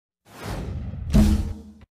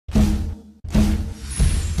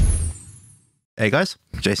Hey guys,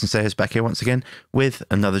 Jason Sayers back here once again with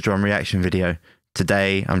another drum reaction video.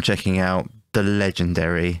 Today I'm checking out the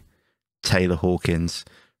legendary Taylor Hawkins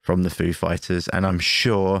from the Foo Fighters, and I'm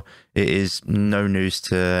sure it is no news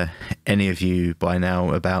to any of you by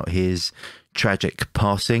now about his tragic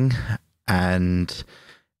passing, and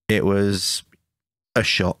it was a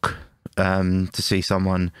shock to see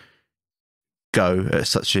someone go at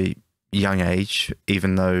such a young age,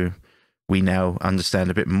 even though we now understand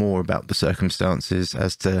a bit more about the circumstances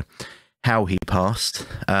as to how he passed.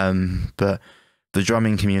 But the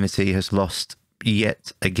drumming community has lost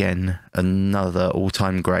yet again another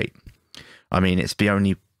all-time great. I mean, it's the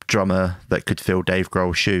only drummer that could fill Dave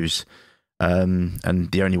Grohl's shoes, and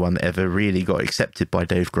the only one that ever really got accepted by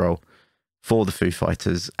Dave Grohl for the Foo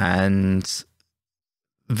Fighters. And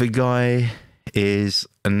the guy is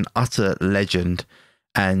an utter legend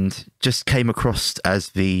and just came across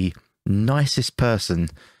as the nicest person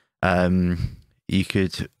you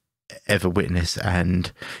could ever witness,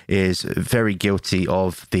 and is very guilty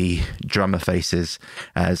of the drummer faces,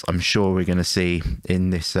 as I'm sure we're going to see in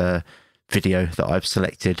this video that I've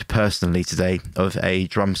selected personally today of a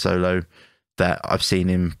drum solo that I've seen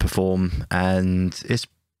him perform, and it's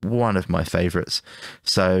one of my favorites.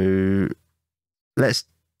 So let's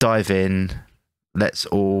dive in. Let's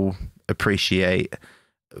all appreciate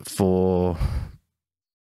for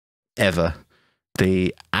ever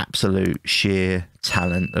the absolute sheer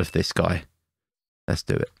talent of this guy. Let's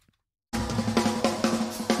do it.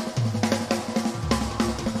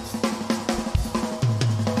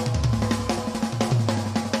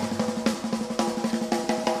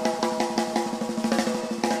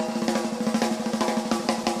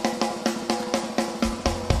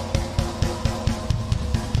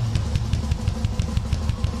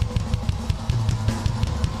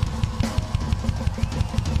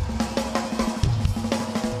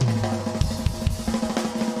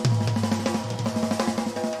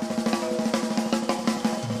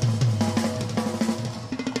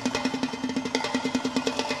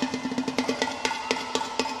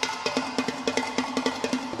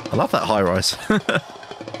 I love that high rise.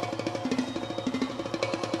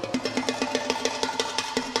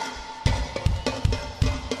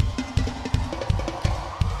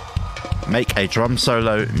 Make a drum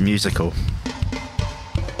solo musical.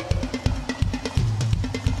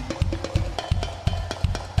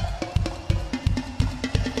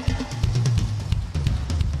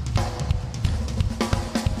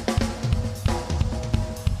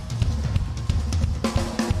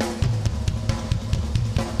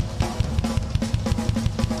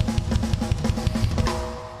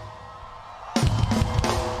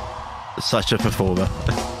 Such a performer.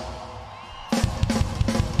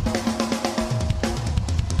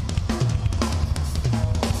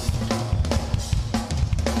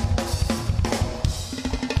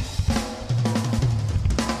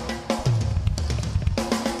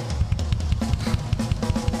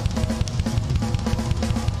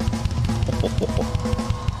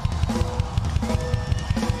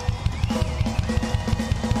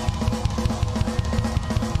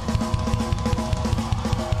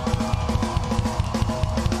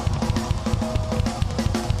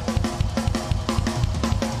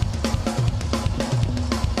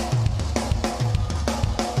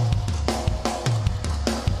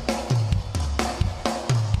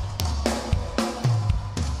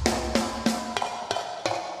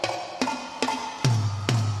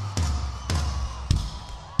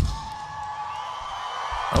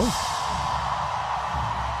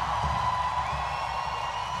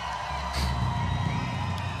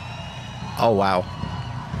 Oh wow.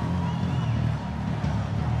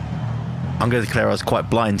 I'm going to declare I was quite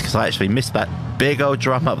blind because I actually missed that big old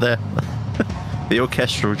drum up there. The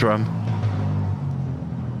orchestral drum.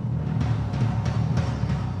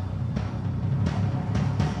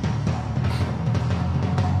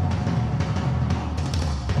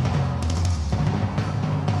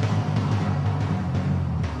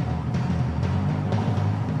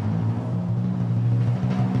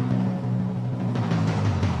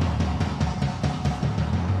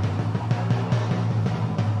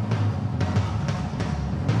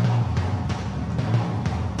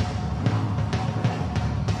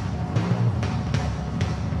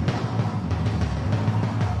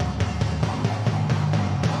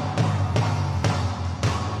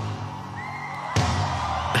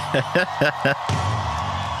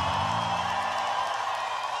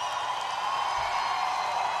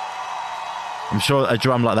 I'm sure a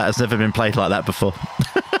drum like that has never been played like that before.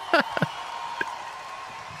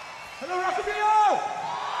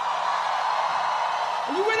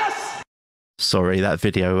 Sorry, that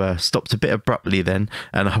video stopped a bit abruptly then,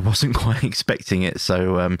 and I wasn't quite expecting it.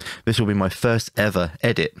 So this will be my first ever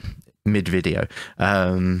edit mid-video.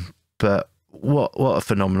 But what a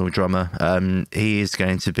phenomenal drummer. He is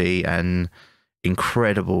going to be an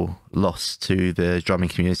incredible loss to the drumming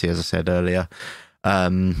community, as I said earlier.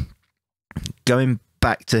 Going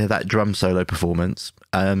back to that drum solo performance,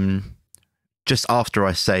 just after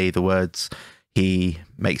I say the words, he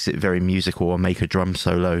makes it very musical, or make a drum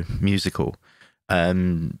solo musical,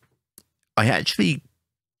 I actually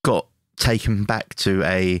got taken back to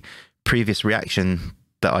a previous reaction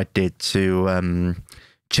that I did to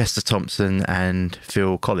Chester Thompson and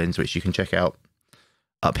Phil Collins, which you can check out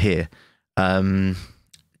up here.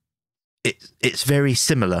 It's very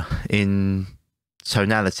similar in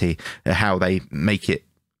tonality, how they make it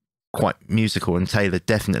quite musical, and Taylor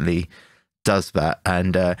definitely does that.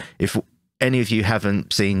 And if any of you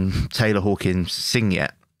haven't seen Taylor Hawkins sing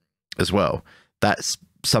yet as well, that's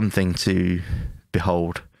something to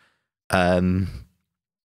behold.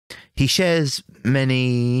 He shares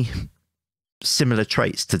many similar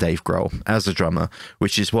traits to Dave Grohl as a drummer,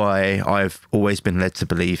 which is why I've always been led to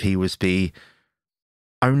believe he was the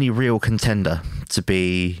only real contender to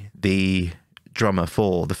be the drummer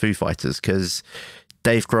for the Foo Fighters, because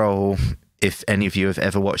Dave Grohl, if any of you have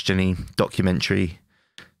ever watched any documentary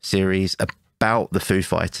series about the Foo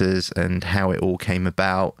Fighters and how it all came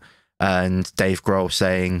about, and Dave Grohl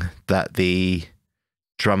saying that the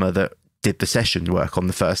drummer that did the session work on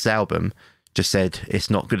the first album just said it's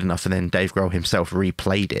not good enough, and then Dave Grohl himself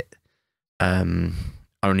replayed it,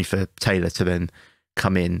 only for Taylor to then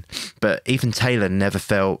come in. But even Taylor never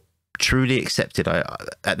felt truly accepted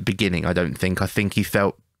at the beginning, I don't think. I think he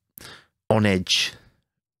felt on edge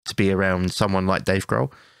to be around someone like Dave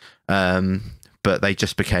Grohl, but they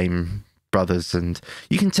just became brothers, and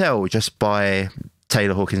you can tell just by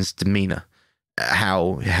Taylor Hawkins' demeanor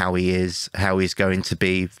how he is, how he's going to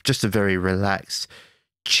be just a very relaxed,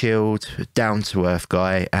 chilled, down-to-earth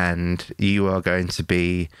guy, and you are going to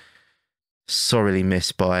be sorely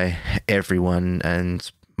missed by everyone. And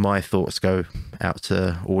my thoughts go out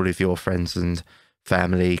to all of your friends and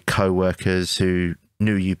family, co-workers who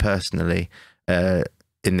knew you personally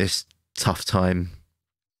in this tough time,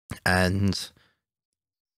 and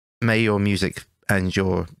may your music and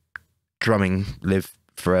your drumming live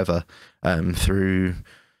forever through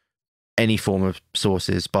any form of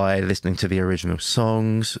sources, by listening to the original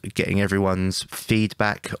songs, getting everyone's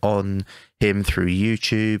feedback on him through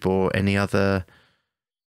YouTube or any other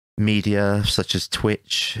media such as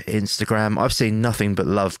Twitch, Instagram. I've seen nothing but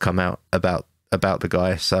love come out about the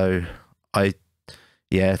guy. So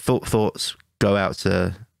thoughts go out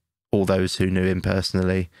to all those who knew him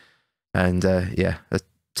personally, and a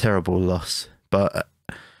terrible loss. But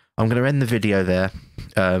I'm going to end the video there.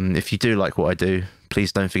 If you do like what I do,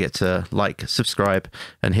 please don't forget to like, subscribe,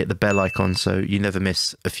 and hit the bell icon so you never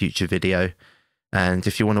miss a future video. And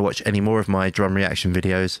if you want to watch any more of my drum reaction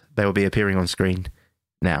videos, they will be appearing on screen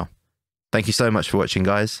now. Thank you so much for watching,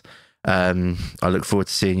 guys. I look forward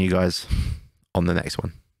to seeing you guys on the next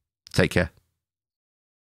one. Take care.